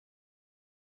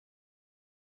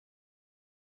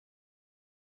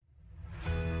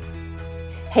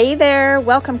Hey there,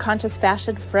 welcome Conscious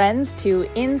Fashion friends to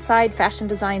Inside Fashion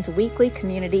Design's weekly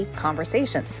community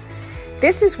conversations.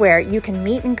 This is where you can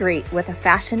meet and greet with a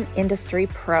fashion industry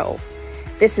pro.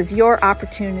 This is your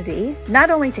opportunity not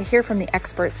only to hear from the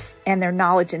experts and their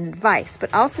knowledge and advice,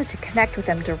 but also to connect with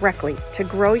them directly to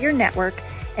grow your network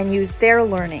and use their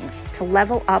learnings to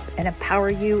level up and empower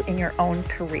you in your own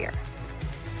career.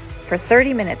 For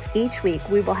 30 minutes each week,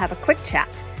 we will have a quick chat,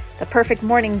 the perfect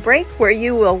morning break where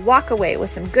you will walk away with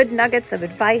some good nuggets of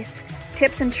advice,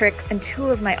 tips and tricks, and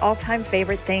two of my all-time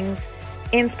favorite things,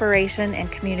 inspiration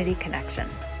and community connection.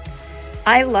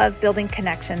 I love building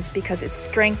connections because it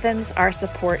strengthens our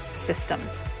support system.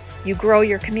 You grow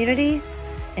your community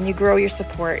and you grow your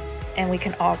support, and we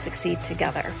can all succeed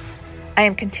together. I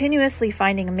am continuously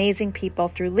finding amazing people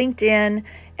through LinkedIn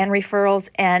and referrals,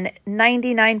 and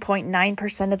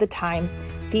 99.9% of the time,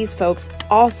 these folks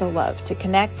also love to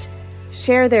connect,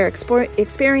 share their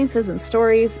experiences and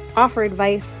stories, offer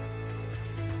advice,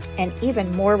 and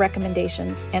even more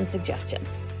recommendations and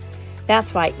suggestions.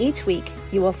 That's why each week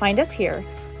you will find us here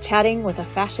chatting with a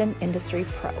fashion industry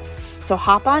pro. So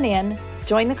hop on in,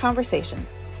 join the conversation,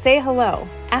 say hello,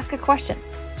 ask a question,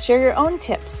 share your own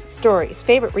tips, stories,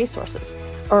 favorite resources,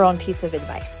 or own piece of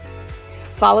advice.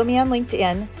 Follow me on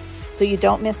LinkedIn so you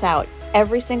don't miss out.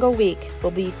 Every single week,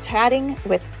 we'll be chatting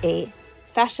with a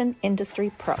fashion industry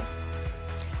pro.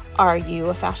 Are you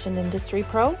a fashion industry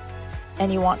pro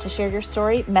and you want to share your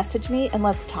story? Message me and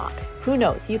let's talk. Who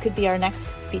knows, you could be our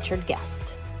next featured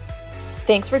guest.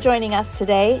 Thanks for joining us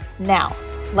today. Now,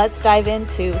 let's dive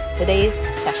into today's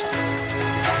session.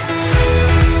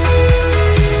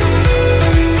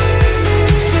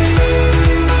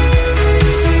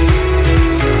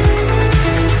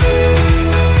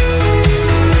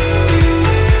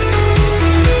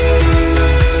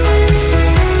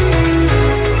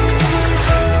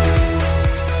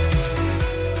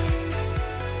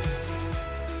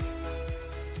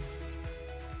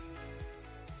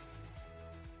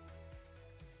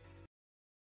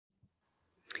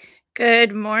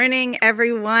 Good morning,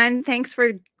 everyone. Thanks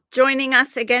for joining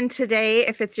us again today.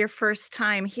 If it's your first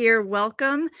time here,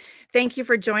 welcome. Thank you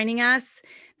for joining us.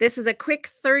 This is a quick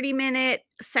 30-minute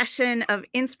session of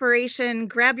inspiration.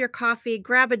 Grab your coffee,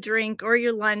 grab a drink or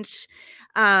your lunch.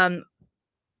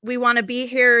 We want to be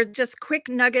here, just quick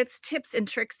nuggets, tips, and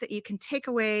tricks that you can take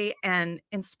away and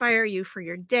inspire you for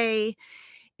your day.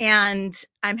 And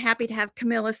I'm happy to have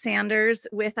Camilla Sanders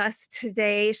with us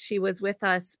today. She was with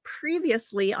us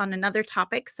previously on another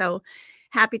topic, so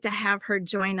happy to have her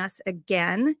join us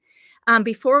again.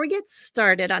 Before we get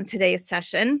started on today's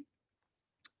session,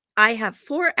 I have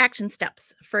 4 action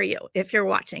steps for you if you're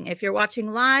watching. If you're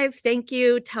watching live, thank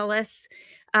you. Tell us.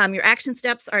 Your action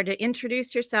steps are to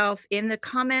introduce yourself in the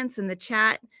comments, in the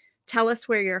chat. Tell us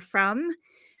where you're from.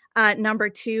 Number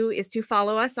 2 is to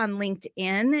follow us on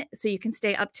LinkedIn so you can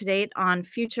stay up to date on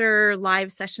future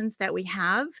live sessions that we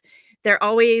have. They're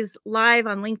always live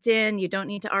on LinkedIn. You don't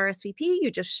need to RSVP. You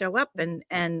just show up and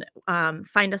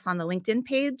find us on the LinkedIn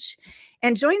page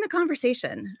and join the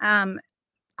conversation.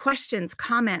 Questions,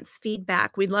 comments,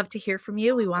 feedback. We'd love to hear from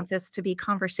you. We want this to be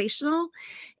conversational,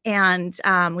 and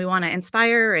we want to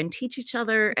inspire and teach each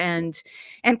other and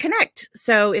connect.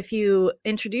 So if you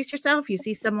introduce yourself, you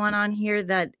see someone on here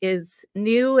that is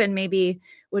new and maybe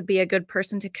would be a good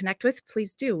person to connect with,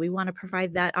 please do. We want to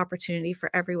provide that opportunity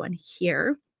for everyone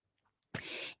here.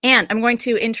 And I'm going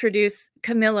to introduce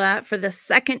Camilla for the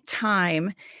second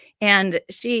time. And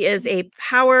she is a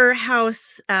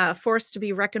powerhouse force to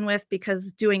be reckoned with,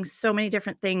 because doing so many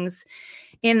different things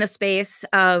in the space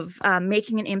of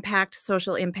making an impact,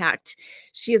 social impact.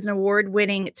 She is an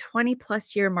award-winning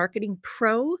 20-plus year marketing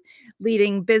pro,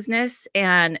 leading business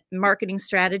and marketing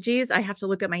strategies. I have to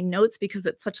look at my notes because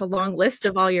it's such a long list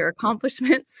of all your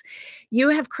accomplishments. You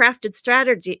have crafted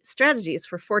strategies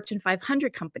for Fortune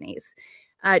 500 companies,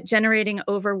 generating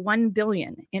over $1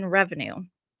 billion in revenue.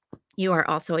 You are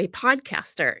also a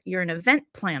podcaster. You're an event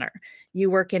planner. You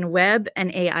work in web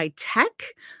and AI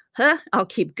tech. I'll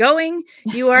keep going.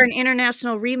 You are an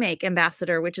international remake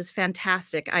ambassador, which is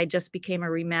fantastic. I just became a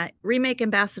remake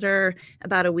ambassador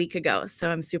about a week ago,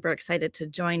 so I'm super excited to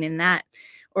join in that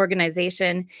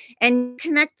organization and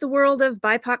connect the world of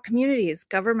BIPOC communities,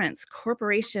 governments,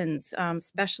 corporations,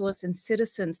 specialists, and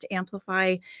citizens to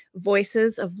amplify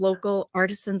voices of local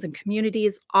artisans and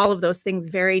communities. All of those things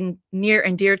very near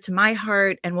and dear to my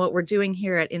heart and what we're doing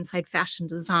here at Inside Fashion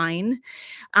Design.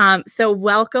 So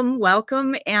welcome,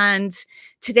 welcome. And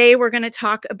today we're going to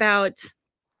talk about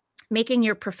making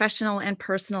your professional and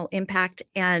personal impact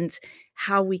and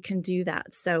how we can do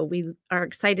that. So we are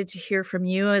excited to hear from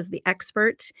you as the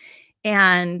expert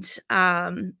And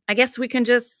I guess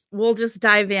we'll just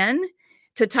dive in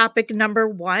to topic number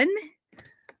one,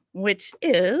 which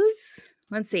is,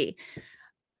 let's see,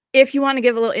 if you want to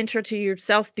give a little intro to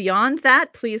yourself beyond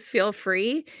that, please feel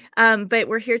free. But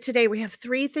we're here today. We have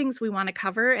three things we want to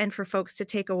cover and for folks to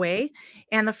take away.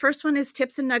 And the first one is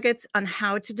tips and nuggets on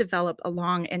how to develop a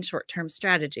long and short term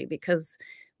strategy, because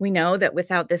we know that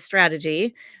without this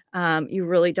strategy, you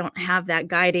really don't have that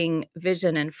guiding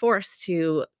vision and force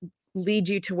to lead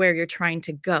you to where you're trying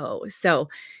to go. So,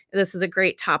 this is a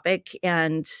great topic,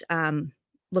 and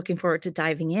looking forward to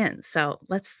diving in. So,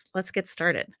 let's get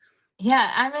started.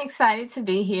 Yeah, I'm excited to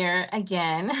be here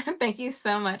again. Thank you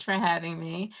so much for having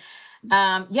me.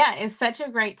 Yeah, it's such a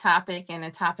great topic and a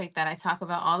topic that I talk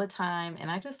about all the time. And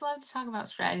I just love to talk about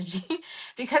strategy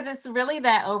because it's really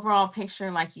that overall picture,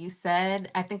 like you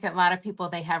said. I think a lot of people,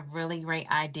 they have really great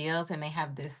ideals and they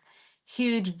have this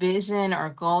huge vision or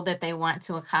goal that they want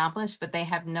to accomplish, but they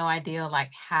have no idea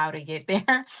like how to get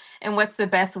there and what's the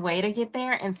best way to get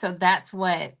there. And so that's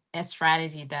what a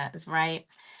strategy does, right?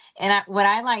 And what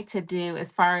I like to do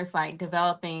as far as like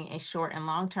developing a short and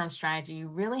long term strategy, you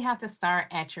really have to start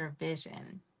at your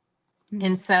vision. Mm,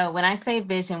 And so when I say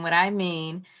vision, what I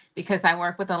mean, because I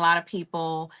work with a lot of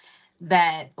people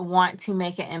that want to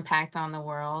make an impact on the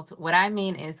world, what I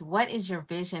mean is, what is your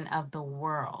vision of the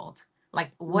world?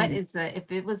 Like, what mm. is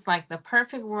if it was like the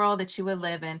perfect world that you would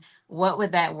live in, what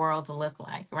would that world look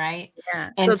like? Right.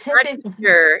 Yeah, so And it's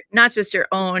typically, not just your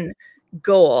own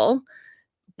goal,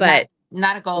 not but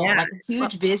not a goal, yeah, like a well,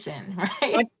 huge vision, much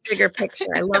right? bigger picture.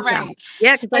 I love that. Right.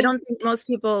 Yeah, because I Like, don't think most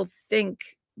people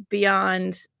think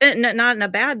beyond, not in a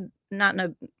bad, not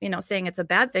in a, saying it's a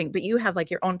bad thing, but you have,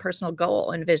 like, your own personal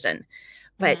goal and vision.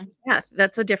 But, mhm. yeah,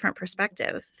 that's a different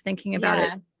perspective, thinking about it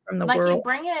Yeah. from the Like world.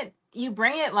 you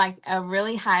bring it like a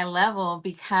really high level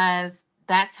because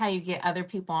that's how you get other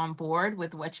people on board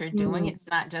with what you're doing. Mm, It's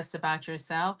not just about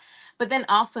yourself. But then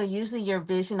also usually your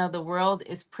vision of the world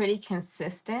is pretty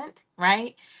consistent,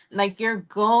 right? Like your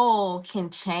goal can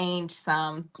change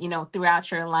some, throughout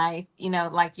your life.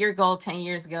 Like your goal 10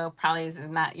 years ago probably is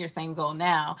not your same goal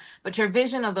now, but your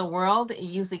vision of the world, it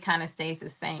usually kind of stays the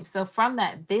same. So from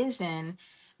that vision,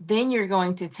 then you're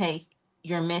going to take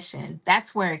your mission.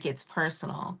 That's where it gets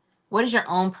personal. What is your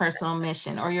own personal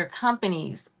mission or your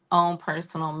company's own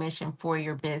personal mission for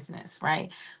your business, right?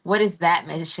 What is that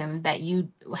mission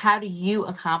how do you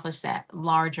accomplish that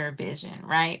larger vision,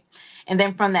 right? And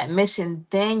then from that mission,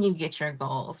 then you get your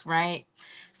goals, right?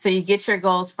 So you get your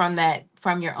goals from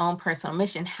your own personal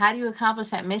mission. How do you accomplish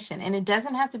that mission? And it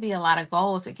doesn't have to be a lot of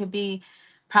goals. It could be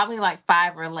probably like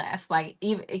five or less. Like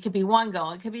even it could be one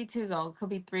goal, it could be two goals, it could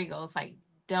be three goals. Like you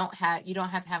don't have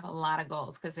to have a lot of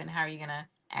goals because then how are you gonna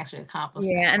actually accomplish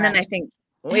yeah, that, and then I right? think,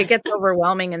 well, it gets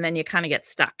overwhelming, and then you kinda get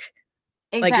stuck.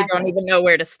 Like, you don't Exactly. even know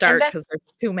where to And start because that's there's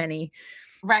too many.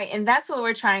 right. And that's what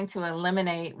we're trying to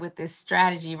eliminate with this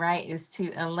strategy, right? Is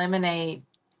to eliminate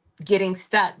getting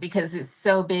stuck because it's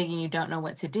so big and you don't know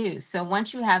what to do. So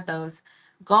once you have those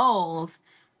goals,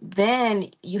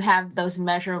 then you have those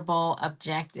measurable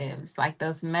objectives, like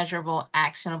those measurable,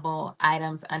 actionable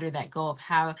items under that goal of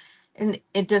how, and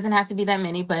it doesn't have to be that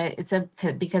many, but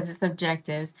because it's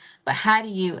objectives, but how do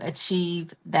you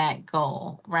achieve that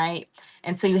goal, right?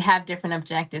 And so you have different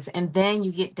objectives, and then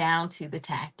you get down to the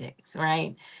tactics,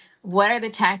 right? What are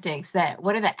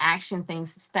the action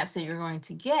things, steps that you're going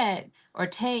to get or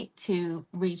take to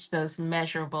reach those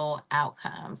measurable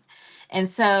outcomes. And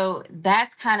so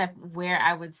that's kind of where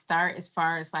I would start as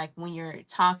far as like when you're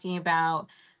talking about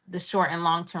the short and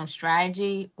long term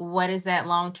strategy. What is that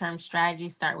long term strategy?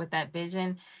 Start with that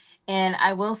vision. And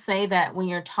I will say that when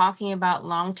you're talking about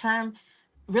long term,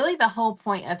 really the whole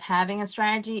point of having a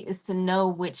strategy is to know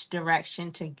which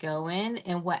direction to go in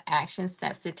and what action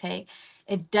steps to take.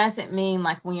 It doesn't mean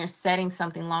like when you're setting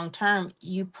something long term,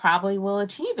 you probably will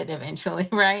achieve it eventually,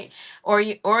 right? Or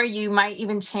you might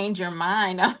even change your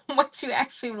mind on what you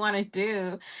actually want to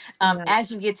do Yeah.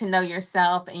 as you get to know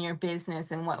yourself and your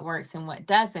business and what works and what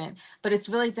doesn't. But it's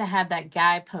really to have that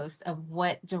guidepost of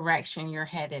what direction you're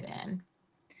headed in.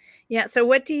 Yeah, so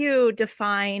what do you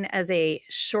define as a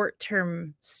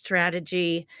short-term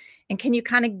strategy? And can you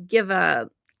kinda give a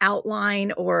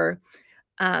outline or,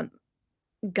 um,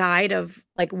 guide of,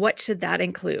 like, what should that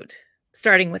include?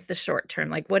 Starting with the short term,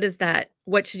 like, what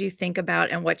should you think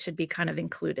about, and what should be kind of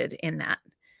included in that?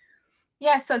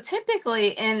 Yeah, so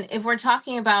typically, and if we're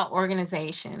talking about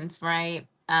organizations, right?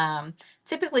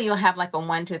 Typically you'll have like a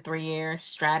 1 to 3 year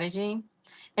strategy.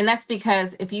 And that's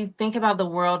because if you think about the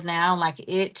world now, like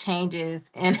it changes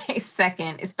in a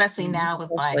second, especially now with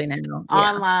Especially like now.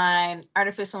 Yeah. online,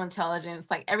 artificial intelligence,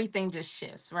 like everything just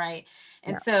shifts, right?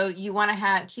 And Yeah. so you want to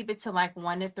have keep it to like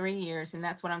 1 to 3 years. And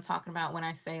that's what I'm talking about when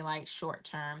I say like short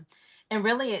term. And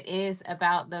really it is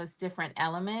about those different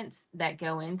elements that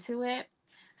go into it.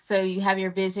 So you have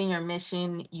your vision, your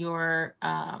mission, your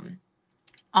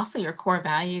also your core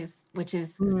values, which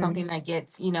is Mm, something that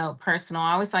gets, personal.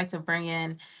 I always like to bring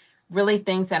in really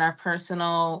things that are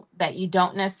personal that you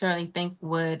don't necessarily think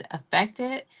would affect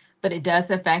it, but it does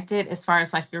affect it as far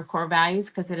as like your core values,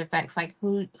 because it affects like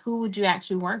who would you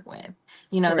actually work with,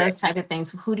 right. those type of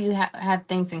things. Who do you have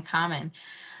things in common?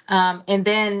 And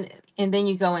then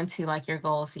you go into like your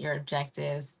goals, your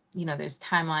objectives. There's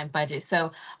timeline, budget.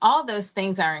 So all those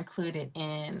things are included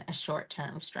in a short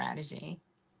term strategy.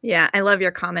 Yeah, I love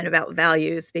your comment about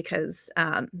values because,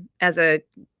 as a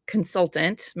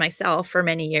consultant myself for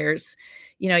many years,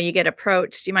 you might get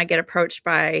approached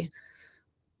by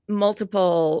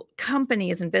multiple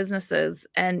companies and businesses,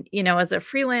 and, as a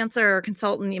freelancer or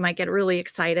consultant, you might get really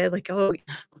excited, like, oh,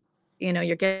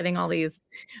 you're getting all these,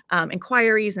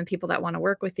 inquiries and people that wanna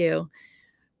work with you,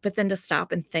 but then to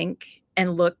stop and think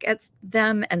and look at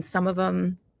them, and some of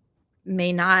them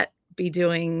may not be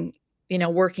doing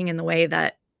working in the way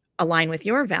that align with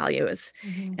your values.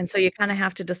 Mhm. And so you kinda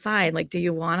have to decide, like, do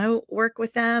you wanna work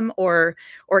with them, or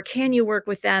can you work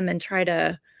with them and try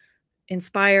to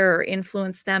inspire or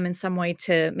influence them in some way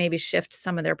to maybe shift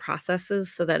some of their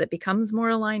processes so that it becomes more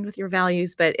aligned with your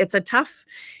values? But it's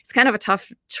kind of a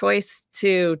tough choice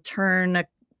to turn a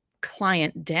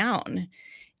client down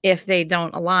if they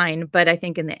don't align, but I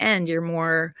think in the end, you're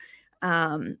more,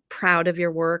 proud of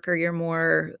your work, or you're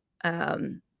more,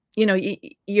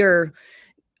 you're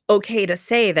okay to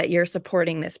say that you're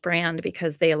supporting this brand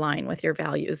because they align with your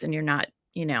values, and you're not,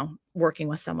 working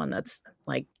with someone that's,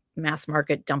 like, mass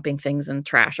market dumping things in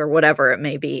trash or whatever it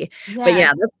may be. But Yeah.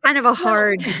 yeah, that's kind of a Well,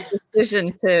 hard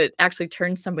decision to actually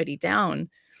turn somebody down.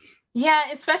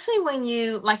 yeah, especially when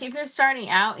you like if you're starting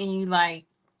out and you like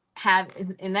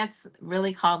and that's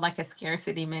really called like a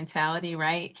scarcity mentality,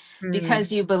 right? Mm,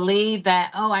 Because you believe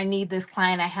that, oh, I need this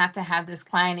client, I have to have this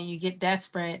client, and you get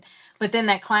desperate. But then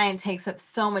that client takes up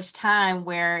so much time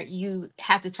where you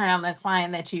have to turn on the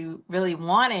client that you really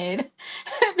wanted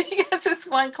because it's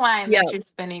one client yeah, that you're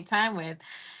spending time with.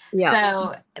 yeah.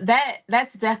 So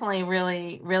that's definitely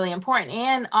really really important.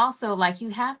 And also like you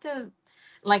have to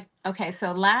like okay,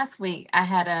 so last week I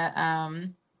had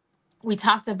a we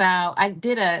talked about I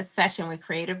did a session with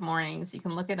Creative Mornings. You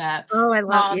can look it up. Oh, I It's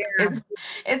love,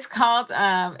 called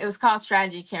yeah. it was called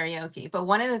Strategy Karaoke. But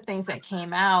one of the things that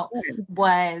came out Good.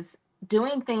 was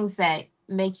doing things that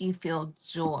make you feel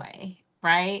joy,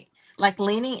 right? Like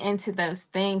leaning into those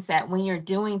things that when you're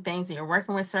doing things and you're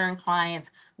working with certain clients,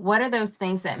 what are those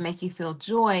things that make you feel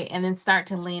joy? And then start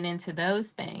to lean into those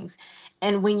things.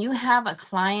 And when you have a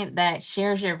client that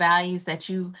shares your values, that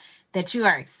you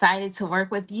are excited to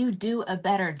work with, you do a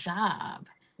better job.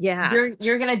 Yeah.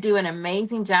 You're going to do an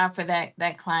amazing job for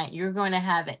that client. You're going to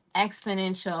have an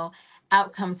exponential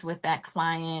outcomes with that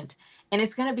client, and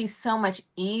it's going to be so much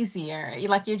easier.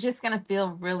 Like you're just going to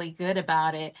feel really good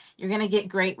about it. You're going to get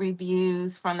great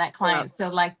reviews from that Yeah. client. So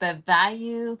like the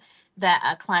value that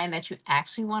a client that you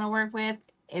actually want to work with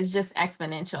is just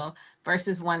exponential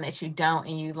versus one that you don't,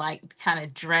 and you like kind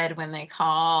of dread when they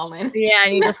call and Yeah,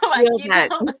 and like you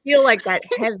don't. you feel like that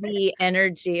heavy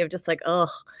energy of just like, ugh,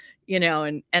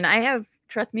 and I have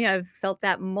trust me, I've felt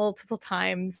that multiple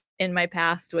times in my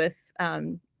past with,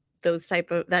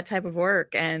 that type of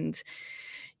work, and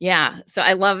yeah, so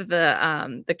I love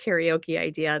the karaoke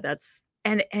idea.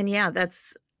 And yeah,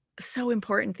 that's so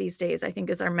important these days, I think,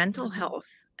 is our mental Mhm. health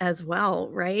as well,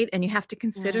 right? And you have to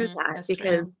consider that That's true.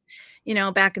 because,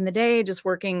 back in the day, just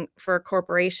working for a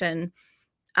corporation,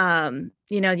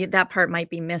 that part might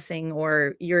be missing,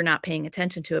 or you're not paying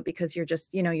attention to it because you're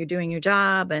just, you're doing your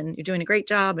job and you're doing a great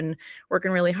job and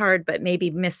working really hard, but maybe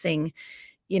missing,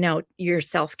 your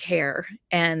self-care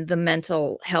and the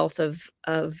mental health of,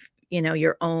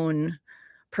 your own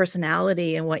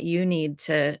personality and what you need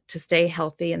to stay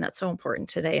healthy. And that's so important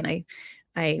today.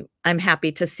 And I'm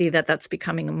happy to see that that's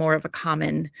becoming more of a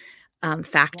common,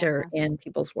 factor Yeah. in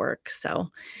people's work. So,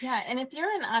 Yeah, and if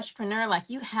you're an entrepreneur, like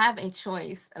you have a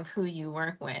choice of who you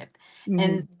work with. mhm,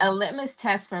 And a litmus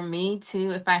test for me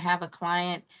too, if I have a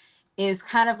client, is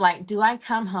kind of like, do I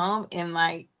come home and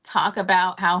like talk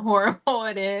about how horrible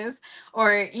it is,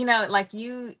 or like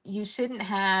you shouldn't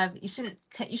have you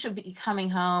should be coming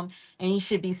home and you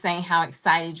should be saying how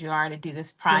excited you are to do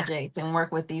this Yes. project and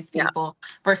work with these Yeah. people,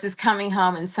 versus coming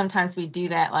home. And sometimes we do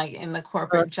that, like in the Uh,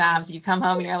 corporate jobs, you come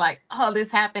home and you're like, oh,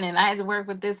 this happened and I had to work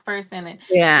with this person. And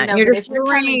yeah, and you're but just if you're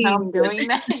coming home drained. doing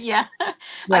that, yeah, Yeah.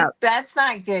 like that's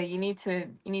not good. You need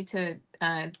to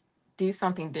do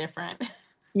something different.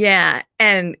 Yeah,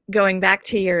 and going back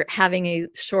to your having a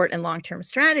short and long-term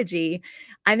strategy,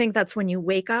 I think that's when you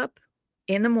wake up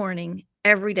in the morning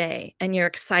every day and you're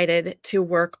excited to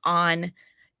work on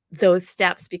those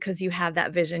steps because you have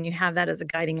that vision, you have that as a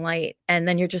guiding light, and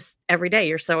then you're just every day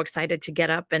you're so excited to get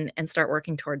up and start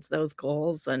working towards those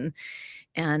goals,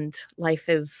 and life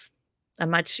is a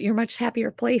much you're a much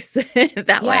happier place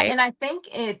that Yeah, way. and I think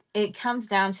it comes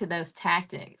down to those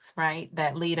tactics, right?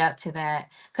 That lead up to that.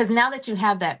 Because now that you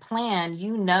have that plan,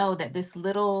 you know that this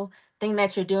little thing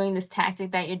that you're doing, this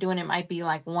tactic that you're doing, it might be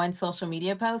like one social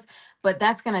media post, but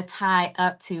that's going to tie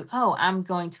up to, oh, I'm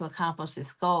going to accomplish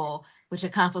this goal, which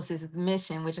accomplishes the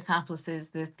mission, which accomplishes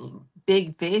this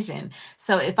big vision.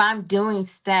 So if I'm doing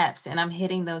steps and I'm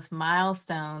hitting those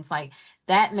milestones, like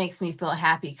that makes me feel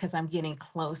happy because I'm getting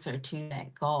closer to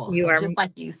that goal. You So are just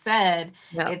like you said,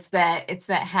 Yep. it's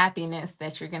that happiness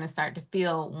that you're going to start to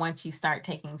feel once you start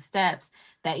taking steps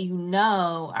that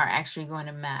are actually going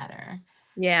to matter.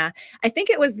 Yeah. I think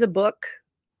it was the book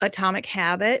Atomic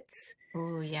Habits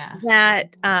Oh yeah.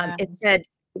 that, Yeah. it said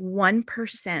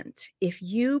 1%. If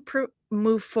you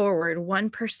move forward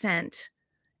 1%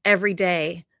 every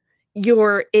day,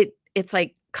 it's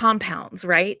like compounds,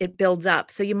 right? It builds up.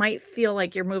 So you might feel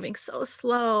like you're moving so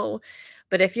slow,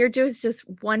 but if you're just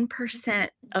 1%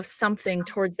 of something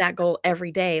towards that goal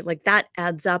every day, like that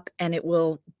adds up and it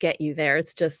will get you there.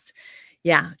 It's just,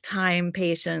 yeah, time,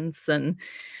 patience, and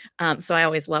so I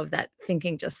always love that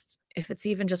thinking just if it's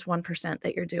even just 1%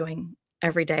 that you're doing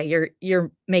every day,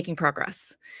 you're making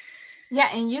progress. Yeah,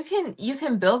 and you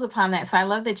can build upon that. So I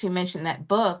love that you mentioned that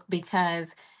book, because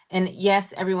and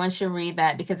yes, everyone should read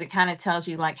that because it kind of tells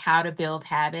you like how to build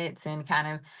habits, and kind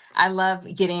of I love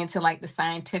getting into like the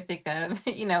scientific of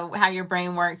how your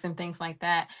brain works and things like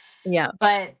that. Yeah,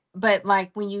 But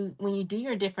like when you do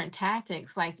your different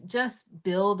tactics, like just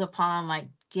build upon, like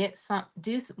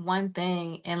one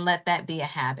thing and let that be a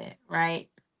habit, right?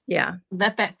 yeah,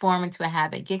 Let that form into a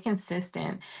habit. Get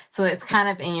consistent, so it's kind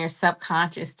of in your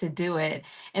subconscious to do it,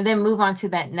 and then move on to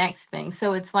that next thing.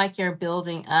 So it's like you're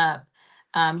building up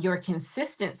your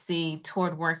consistency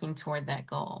toward working toward that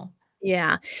goal.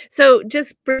 yeah. So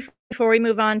just before we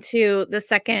move on to the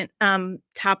second,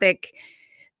 topic,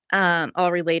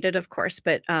 all related, of course,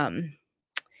 but,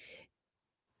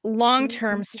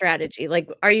 long-term strategy, like,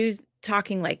 are you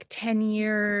talking, like, 10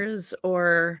 years,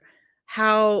 or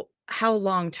how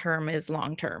long-term is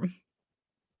long-term?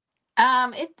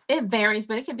 It varies,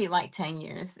 but it could be like 10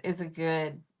 years is a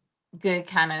good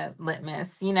kind of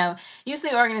litmus.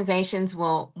 Usually organizations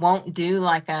won't do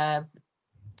like a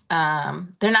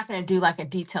they're not going to do like a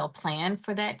detailed plan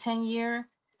for that 10-year.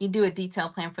 You do a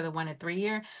detailed plan for the 1 to 3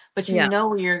 year, but Yeah,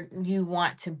 where you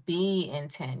want to be in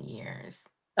 10 years,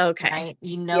 okay. right?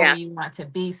 You know Yeah. where you want to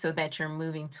be so that you're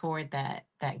moving toward that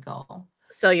goal.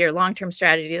 So your long-term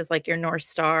strategy is like your North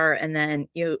Star, and then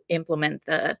you implement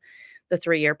the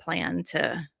 3-year plan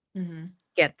to Hmm.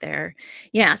 get there.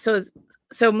 Yeah,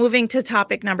 so moving to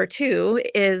topic number 2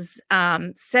 is,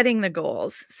 setting the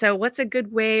goals. So what's a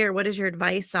good way, or what is your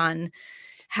advice on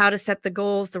how to set the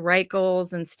goals, the right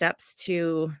goals and steps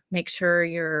to make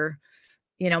sure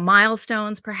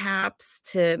milestones perhaps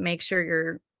to make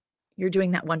sure you're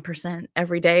doing that 1%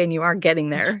 every day and you are getting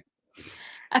there?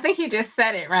 I think you just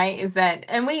said it, right? Is that,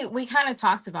 and we kind of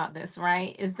talked about this,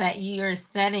 right? Is that you're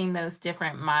setting those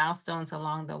different milestones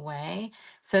along the way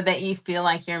so that you feel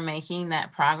like you're making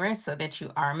that progress, so that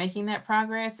you are making that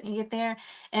progress and get there.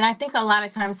 And I think a lot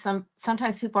of times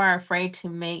sometimes people are afraid to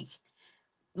make,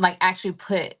 like, actually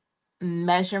put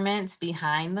measurements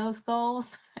behind those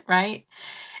goals, right?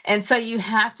 And so you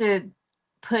have to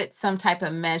put some type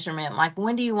of measurement, like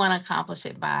when do you want to accomplish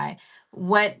it by?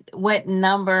 What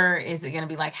number is it going to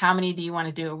be? Like how many do you want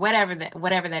to do, or whatever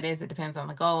that is, it depends on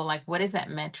the goal. Like what is that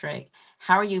metric?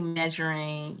 How are you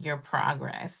measuring your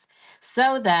progress?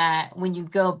 So that when you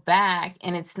go back,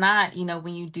 and it's not,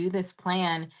 when you do this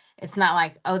plan, it's not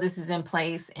like, oh, this is in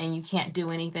place and you can't do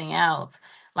anything else.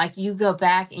 Like you go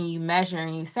back and you measure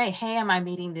and you say, hey, am I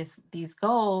meeting these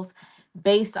goals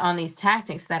based on these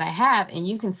tactics that I have? And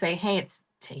you can say, hey, it's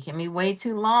taking me way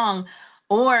too long.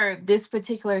 Or this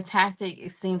particular tactic,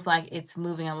 it seems like it's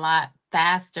moving a lot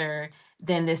faster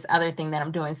than this other thing that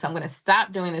I'm doing. So I'm going to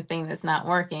stop doing the thing that's not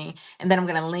working, and then I'm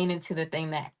going to lean into the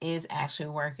thing that is actually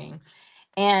working.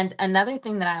 And another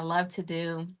thing that I love to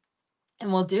do,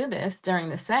 and we'll do this during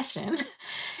the session,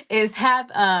 is have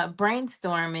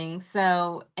brainstorming.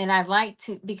 So, and I like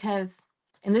to, because,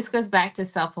 and this goes back to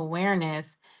self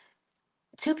awareness,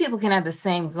 two people can have the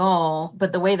same goal,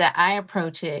 but the way that I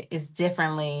approach it is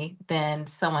differently than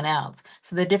someone else.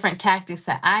 So the different tactics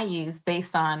that I use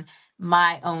based on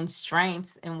my own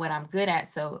strengths and what I'm good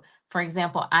at. So, for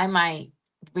example, I might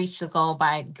reach the goal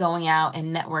by going out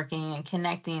and networking and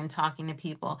connecting and talking to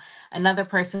people. Another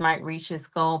person might reach this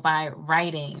goal by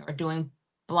writing or doing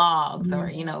blogs, or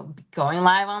Mhm. going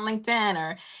live on LinkedIn,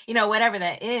 or whatever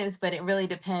that is. But it really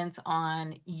depends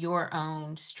on your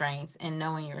own strengths and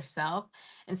knowing yourself.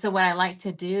 And so what I like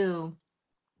to do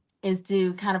is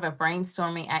do kind of a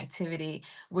brainstorming activity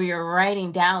where you're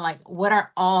writing down, like, what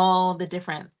are all the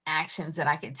different actions that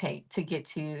I could take to get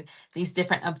to these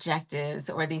different objectives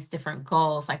or these different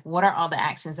goals? Like, what are all the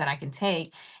actions that I can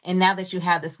take? And now that you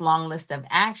have this long list of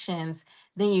actions,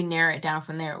 then you narrow it down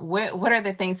from there. What are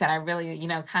the things that I really,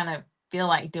 kind of feel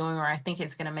like doing, or I think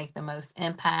it's going to make the most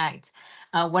impact?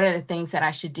 What are the things that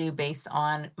I should do based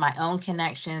on my own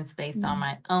connections, based on Mhm.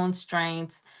 my own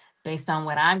strengths, based on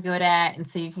what I'm good at? And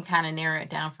so you can kind of narrow it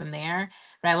down from there.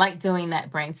 But I like doing that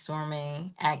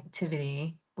brainstorming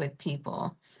activity with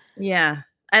people. Yeah,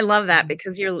 I love that Mhm.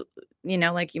 because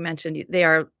like you mentioned,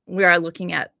 we are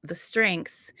looking at the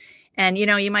strengths. And,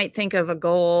 you might think of a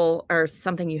goal or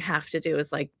something you have to do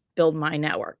is like build my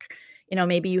network.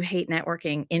 Maybe you hate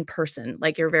networking in person,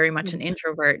 like you're very much an Mhm.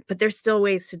 introvert, but there's still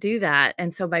ways to do that.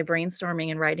 And so by brainstorming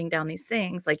and writing down these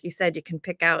things, like you said, you can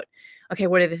pick out, okay,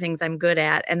 what are the things I'm good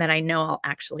at and that I know I'll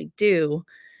actually do.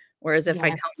 Whereas if I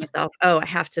tell Yes. myself, "Oh, I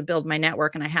have to build my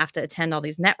network and I have to attend all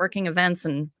these networking events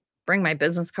and bring my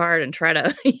business card and try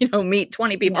to, meet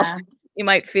 20 people," Yeah. you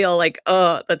might feel like,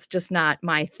 "Oh, that's just not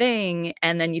my thing,"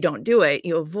 and then you don't do it,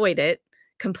 you avoid it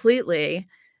completely.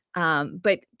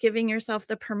 But giving yourself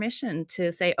the permission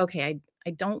to say, "Okay,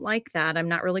 I don't like that, I'm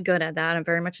not really good at that, I'm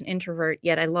very much an introvert,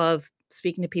 yet I love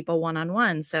speaking to people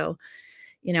one-on-one, so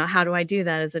how do I do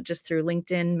that? Is it just through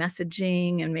LinkedIn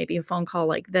messaging and maybe a phone call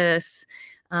like this,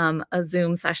 a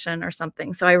Zoom session or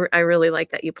something?" So I really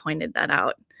like that you pointed that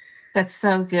out. That's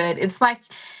so good. It's like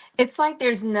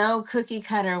there's no cookie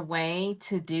cutter way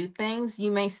to do things.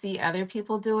 You may see other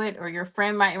people do it, or your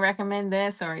friend might recommend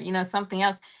this, or something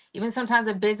else. Even sometimes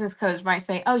a business coach might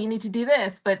say, "Oh, you need to do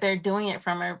this," but they're doing it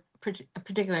from a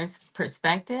particular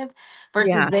perspective, versus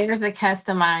Yeah. there's a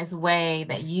customized way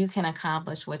that you can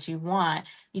accomplish what you want.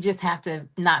 You just have to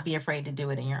not be afraid to do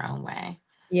it in your own way.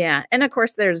 Yeah, and of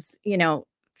course, there's,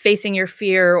 facing your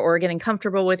fear or getting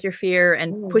comfortable with your fear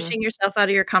and Mm, pushing yourself out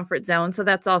of your comfort zone, so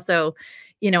that's also,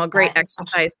 a great that is for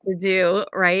exercise to do,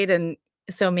 right? And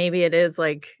so maybe it is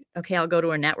like, "Okay, I'll go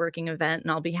to a networking event,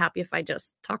 and I'll be happy if I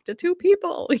just talk to 2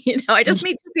 people," "I just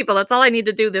meet 2 people, that's all I need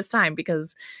to do this time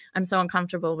because I'm so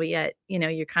uncomfortable," but yet,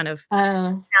 you're kind of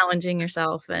sure. challenging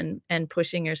yourself and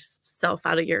pushing yourself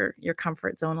out of your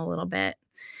comfort zone a little bit.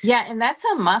 Yeah, and that's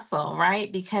a muscle,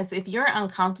 right? Because if you're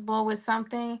uncomfortable with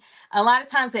something, a lot of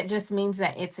times it just means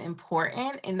that it's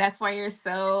important. And that's why you're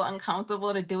so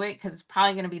uncomfortable to do it, because it's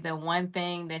probably going to be the one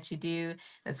thing that you do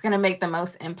that's going to make the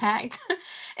most impact.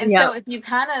 And Yep. so if you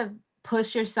kind of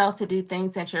push yourself to do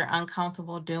things that you're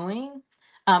uncomfortable doing,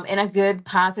 in a good,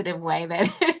 positive way, that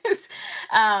is,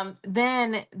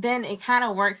 then it kind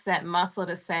of works that muscle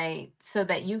to say, so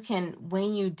that you can,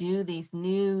 when you do these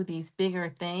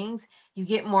bigger things, you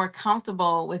get more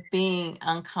comfortable with being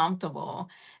uncomfortable.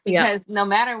 Yep. Because no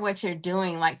matter what you're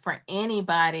doing, like, for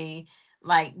anybody,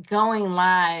 like going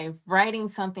live, writing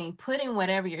something, putting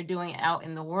whatever you're doing out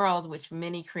in the world, which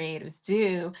many creatives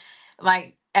do,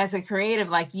 like, as a creative,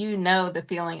 like, the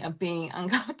feeling of being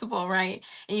uncomfortable, right?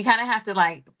 And you kind of have to,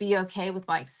 like, be okay with,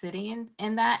 like, sitting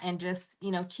in that, and just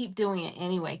keep doing it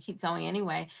anyway, keep going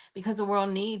anyway, because the world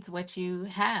needs what you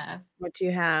have. What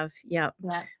you have. Yep.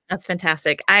 Yeah. That's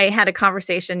fantastic. I had a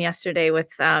conversation yesterday with,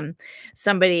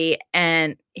 somebody,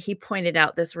 and he pointed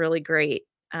out this really great,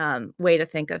 way to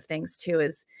think of things too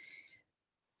is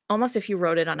almost if you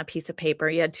wrote it on a piece of paper,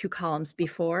 you had 2 columns,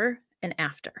 before and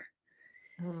after.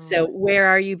 So, Ooh. where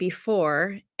are you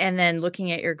before? And then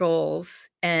looking at your goals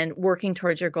and working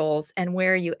towards your goals, and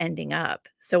where are you ending up?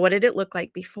 So, what did it look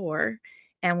like before?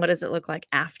 And what does it look like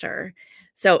after?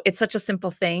 So, it's such a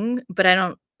simple thing, but I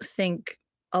don't think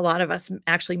a lot of us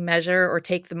actually measure or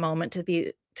take the moment to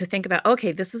think about,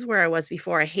 okay, this is where I was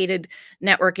before. I hated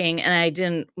networking and I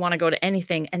didn't want to go to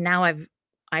anything. And now I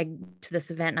to this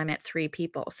event and I met 3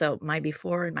 people. So, my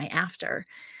before and my after.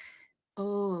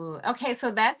 Oh, okay.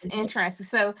 So that's Is it? interesting.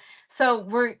 So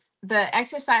we're the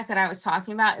exercise that I was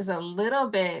talking about is a little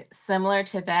bit similar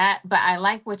to that, but I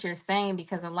like what you're saying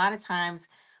because a lot of times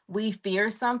we fear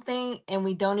something and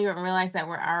we don't even realize that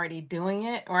we're already doing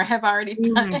it or have already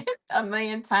done Mm, it a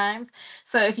million times.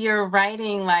 So if you're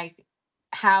writing like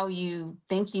how you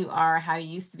think you are, how you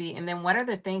used to be, and then what are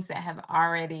the things that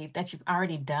you've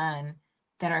already done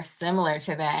that are similar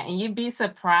to that. And you'd be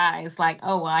surprised, like,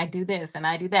 oh, well, I do this and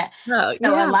I do that. oh,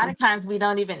 So a yeah, lot of times we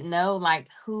don't even know like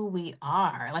who we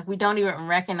are. Like we don't even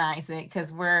recognize it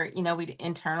because we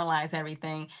internalize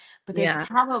everything. But there's yeah.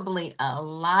 probably a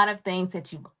lot of things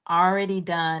that you've already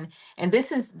done. And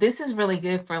this is really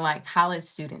good for like college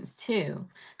students too.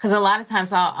 Because a lot of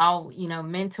times I'll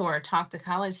mentor or talk to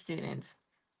college students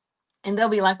and they'll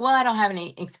be like, well, I don't have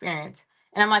any experience.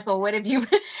 And I'm like, well, what have you,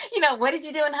 what did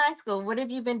you do in high school? What have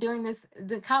you been doing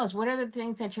the college? What are the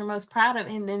things that you're most proud of?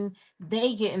 And then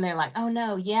they get and they're like, oh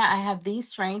no, yeah, I have these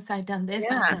strengths. I've done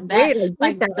this, I've Yeah, done that. wait, I did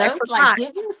Like that, I those, like forgot.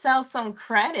 give yourself some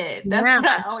credit. That's Yeah, what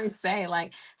I always say.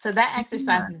 Like, so that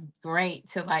exercise yeah. is great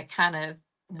to like kind of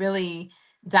really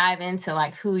dive into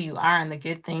like who you are and the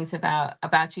good things about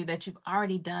you that you've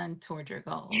already done toward your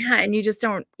goals. Yeah, and you just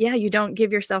don't yeah, you don't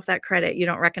give yourself that credit, you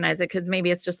don't recognize it because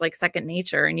maybe it's just, like, second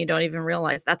nature and you don't even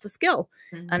realize that's a skill,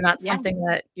 and that's something Yes.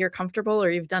 that you're comfortable or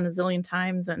you've done a zillion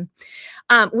times, and,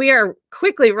 we are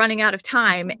quickly running out of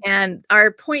time, and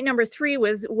our point number 3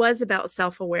 was about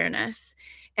self-awareness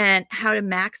and how to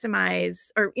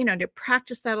maximize or, to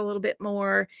practice that a little bit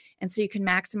more, and so you can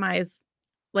maximize,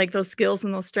 like, those skills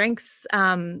and those strengths,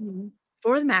 Mhm.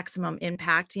 for the maximum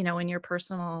impact, in your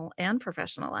personal and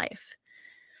professional life.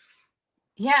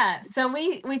 Yeah, so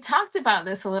we talked about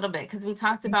this a little bit because we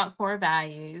talked Mhm. about core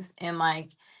values and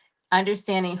like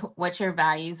understanding what your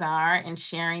values are and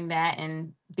sharing that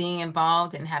and being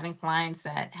involved and having clients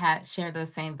that share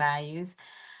those same values.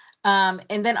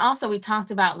 And then also we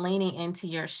talked about leaning into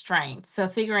your strengths. So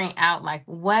figuring out like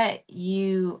what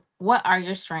are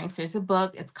your strengths. There's a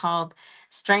book, it's called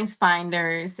Strengths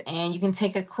Finders, and you can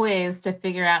take a quiz to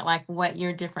figure out like what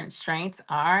your different strengths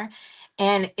are.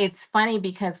 And it's funny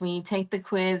because when you take the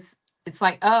quiz, it's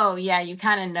like, oh yeah, you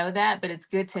kind of know that, but it's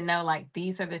good to know like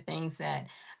these are the things that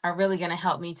are really going to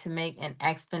help me to make an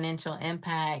exponential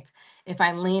impact if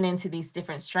I lean into these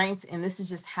different strengths, and this is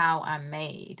just how I'm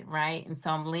made, right? And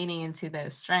so I'm leaning into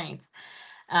those strengths.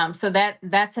 So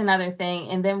that's another thing.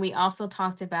 And then we also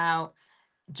talked about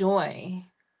joy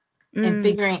and Mm,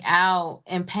 figuring out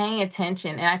and paying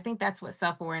attention. And I think that's what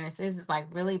self-awareness is like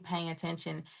really paying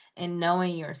attention and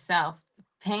knowing yourself,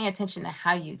 paying attention to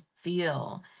how you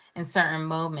feel in certain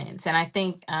moments. And I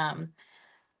think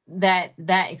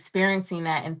that experiencing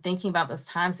that and thinking about those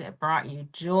times that brought you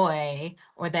joy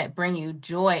or that bring you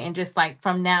joy, and just like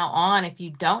from now on, if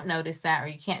you don't notice that or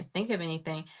you can't think of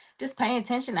anything, just paying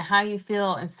attention to how you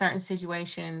feel in certain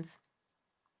situations,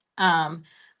 um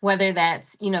whether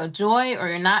that's joy or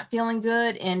you're not feeling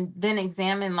good, and then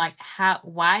examine like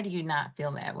why do you not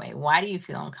feel that way, why do you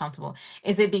feel uncomfortable,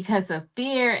 is it because of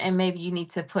fear and maybe you need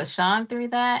to push on through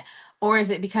that, or is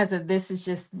it because of this is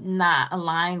just not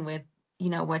aligned with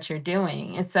what you're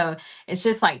doing. And so it's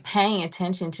just like paying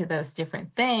attention to those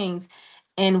different things,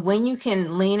 and when you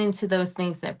can lean into those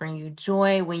things that bring you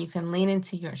joy, when you can lean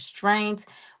into your strengths,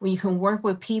 when you can work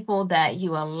with people that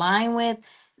you align with,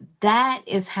 that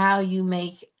is how you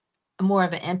make more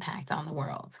of an impact on the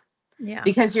world. yeah,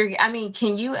 Because I mean,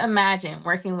 can you imagine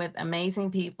working with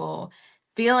amazing people,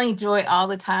 feeling joy all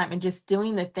the time, and just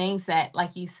doing the things that,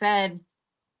 like you said,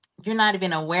 you're not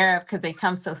even aware of because they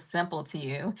come so simple to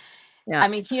you? yeah. I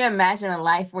mean, can you imagine a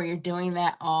life where you're doing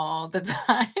that all the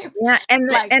time? Yeah,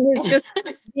 Like, and it's just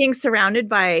being surrounded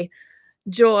by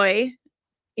joy,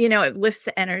 it lifts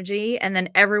the energy, and then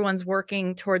everyone's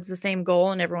working towards the same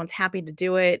goal, and everyone's happy to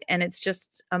do it, and it's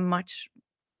just a much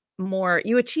more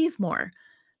you achieve more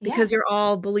yeah, because you're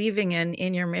all believing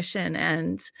in your mission,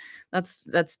 and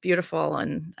that's beautiful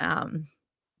and,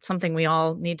 something we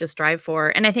all need to strive for,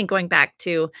 and I think going back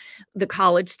to the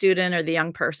college student or the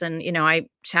young person, I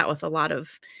chat with a lot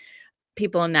of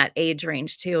people in that age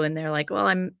range too, and they're like, "Well,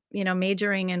 I'm,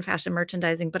 majoring in fashion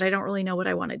merchandising, but I don't really know what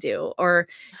I wanna do." Or,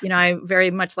 "I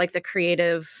very much like the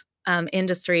creative,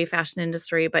 industry, fashion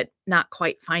industry, but not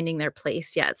quite finding their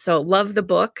place yet." So, love the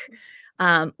book,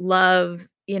 love,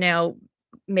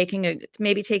 making a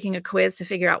maybe taking a quiz to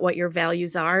figure out what your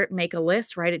values are, make a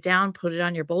list, write it down, put it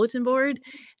on your bulletin board,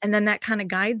 and then that kinda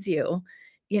guides you,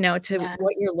 to yeah,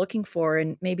 what you're looking for,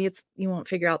 and maybe it's you won't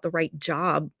figure out the right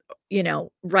job,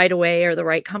 right away or the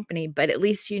right company, but at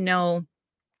least you know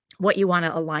what you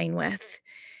wanna align with,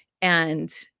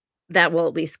 and that will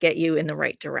at least get you in the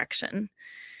right direction.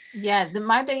 Yeah,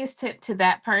 my biggest tip to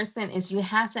that person is you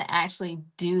have to actually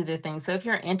do the thing. So if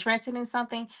you're interested in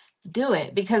something, do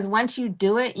it, because once you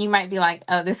do it, you might be like,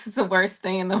 "Oh, this is the worst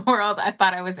thing in the world. I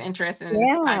thought I was interested in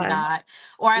this, I'm Yeah. not."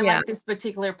 Or "I Yeah. like this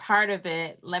particular part of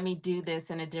it. Let me do this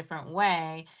in a different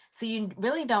way." So you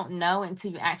really don't know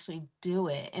until you actually do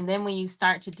it. And then when you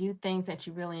start to do things that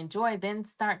you really enjoy, then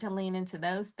start to lean into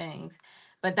those things.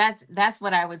 But that's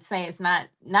what I would say. It's not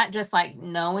just like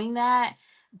knowing that,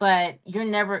 but you're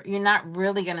not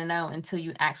really gonna know until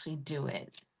you actually do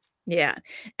it. Yeah,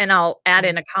 and I'll add Mm.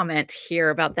 in a comment here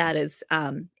about that is,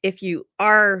 if you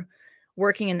are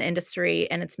working in the industry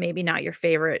and it's maybe not your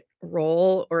favorite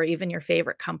role or even your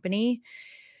favorite company,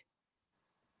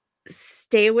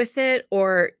 stay with it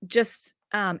or just,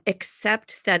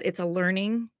 accept that it's a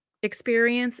learning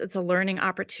experience, it's a learning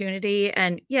opportunity,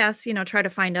 and yes, try to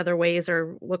find other ways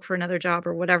or look for another job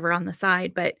or whatever on the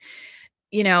side, but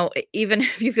even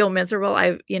if you feel miserable,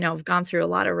 I've gone through a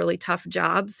lot of really tough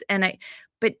jobs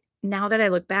but now that I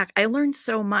look back, I learned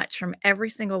so much from every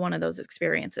single one of those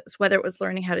experiences, whether it was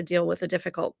learning how to deal with a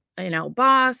difficult,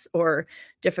 boss or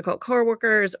difficult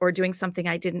coworkers or doing something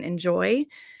I didn't enjoy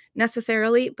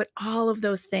necessarily, but all of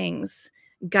those things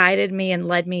guided me and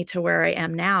led me to where I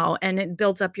am now, and it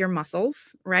builds up your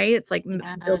muscles, right? It's like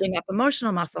Yeah. building up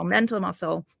emotional muscle, mental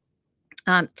muscle,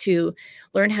 to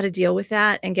learn how to deal with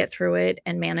that and get through it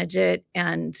and manage it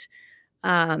and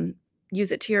um,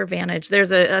 use it to your advantage.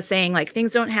 There's a saying like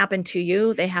things don't happen to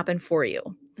you, they happen for you.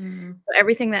 Mm. So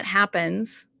everything that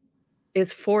happens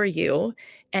is for you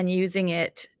and using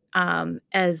it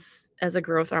as a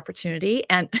growth opportunity.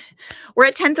 And we're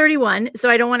at 10:31, so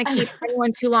I don't want to keep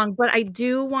anyone too long, but I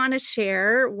do want to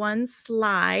share one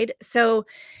slide. So,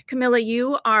 Camilla,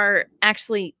 you are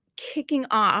actually kicking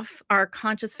off our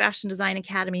Conscious Fashion Design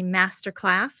Academy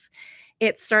masterclass.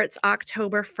 It starts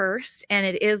October 1st and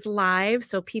it is live.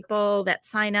 So people that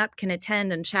sign up can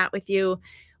attend and chat with you.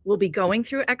 We'll be going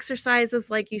through exercises,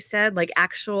 like you said, like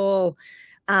actual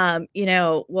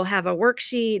we'll have a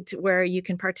worksheet where you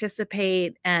can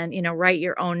participate and, write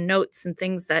your own notes and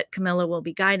things that Camilla will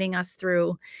be guiding us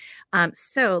through.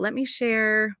 So let me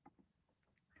share,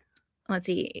 let's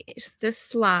see, this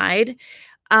slide.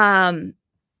 Um,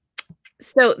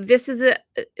 so this is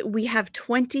we have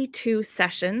 22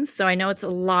 sessions. So I know it's a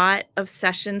lot of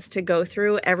sessions to go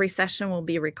through. Every session will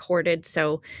be recorded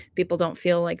so people don't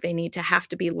feel like they need to have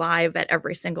to be live at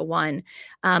every single one.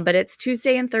 But it's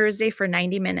Tuesday and Thursday for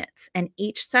 90 minutes. And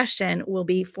each session will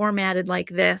be formatted like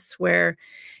this, where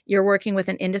you're working with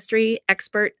an industry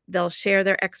expert. They'll share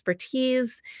their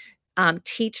expertise,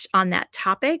 teach on that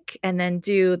topic, and then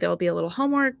there'll be a little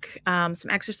homework,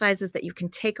 some exercises that you can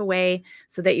take away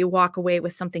so that you walk away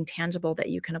with something tangible that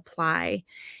you can apply.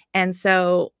 And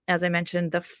so, as I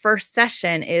mentioned, the first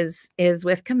session is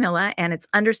with Camilla, and it's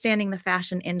understanding the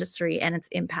fashion industry and its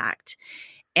impact.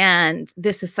 And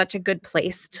this is such a good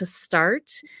place to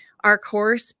start our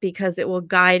course because it will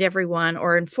guide everyone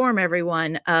or inform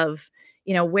everyone of,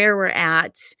 where we're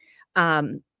at,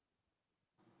 um,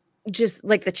 just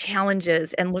like the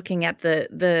challenges and looking at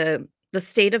the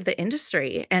state of the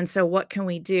industry. And so what can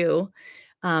we do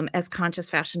as conscious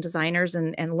fashion designers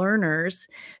and learners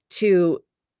to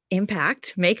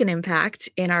make an impact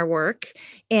in our work?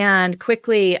 And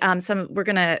quickly, some we're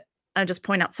gonna just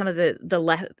point out some of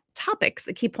the topics.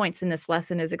 The key points in this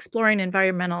lesson is exploring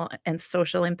environmental and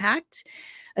social impact,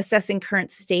 assessing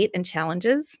current state and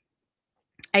challenges,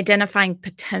 identifying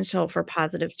potential for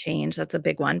positive change. That's a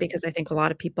big one because I think a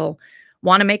lot of people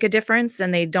wanna make a difference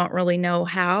and they don't really know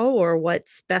how or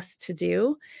what's best to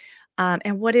do.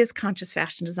 And what is conscious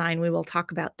fashion design? We will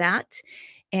talk about that.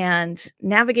 And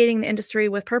navigating the industry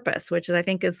with purpose, which I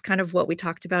think is kind of what we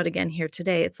talked about again here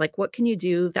today. It's like, what can you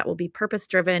do that will be purpose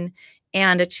driven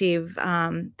and achieve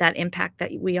that impact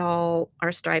that we all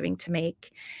are striving to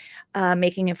make?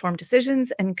 Making informed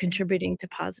decisions and contributing to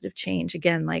positive change.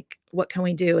 Again, like what can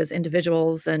we do as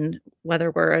individuals? And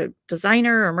whether we're a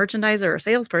designer or merchandiser or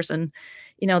salesperson,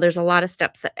 there's a lot of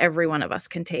steps that every one of us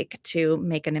can take to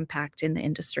make an impact in the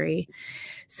industry.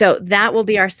 So that will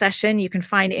be our session. You can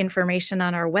find information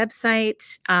on our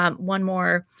website. One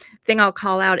more thing I'll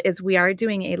call out is we are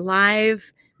doing a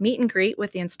live meet and greet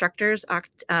with the instructors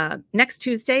next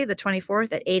Tuesday, the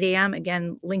 24th at 8 a.m.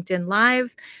 Again, LinkedIn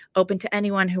Live, open to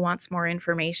anyone who wants more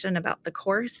information about the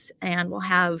course. And we'll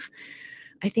have,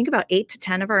 I think, about 8 to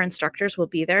 10 of our instructors will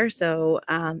be there. So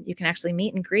you can actually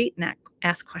meet and greet and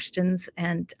ask questions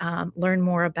and learn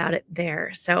more about it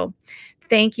there. So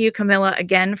thank you, Camilla,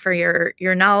 again for your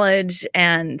knowledge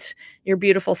and your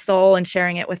beautiful soul and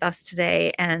sharing it with us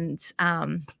today. And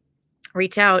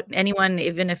reach out, anyone,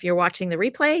 even if you're watching the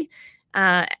replay,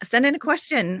 Send in a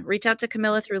question. Reach out to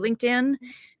Camilla through LinkedIn.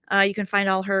 You can find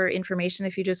all her information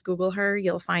if you just Google her.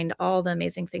 You'll find all the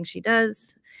amazing things she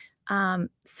does.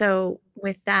 So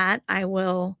with that, I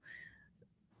will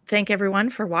thank everyone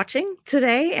for watching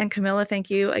today. And Camilla, thank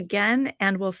you again.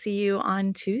 And we'll see you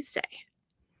on Tuesday.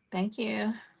 Thank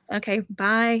you. Okay,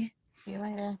 bye. See you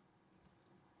later.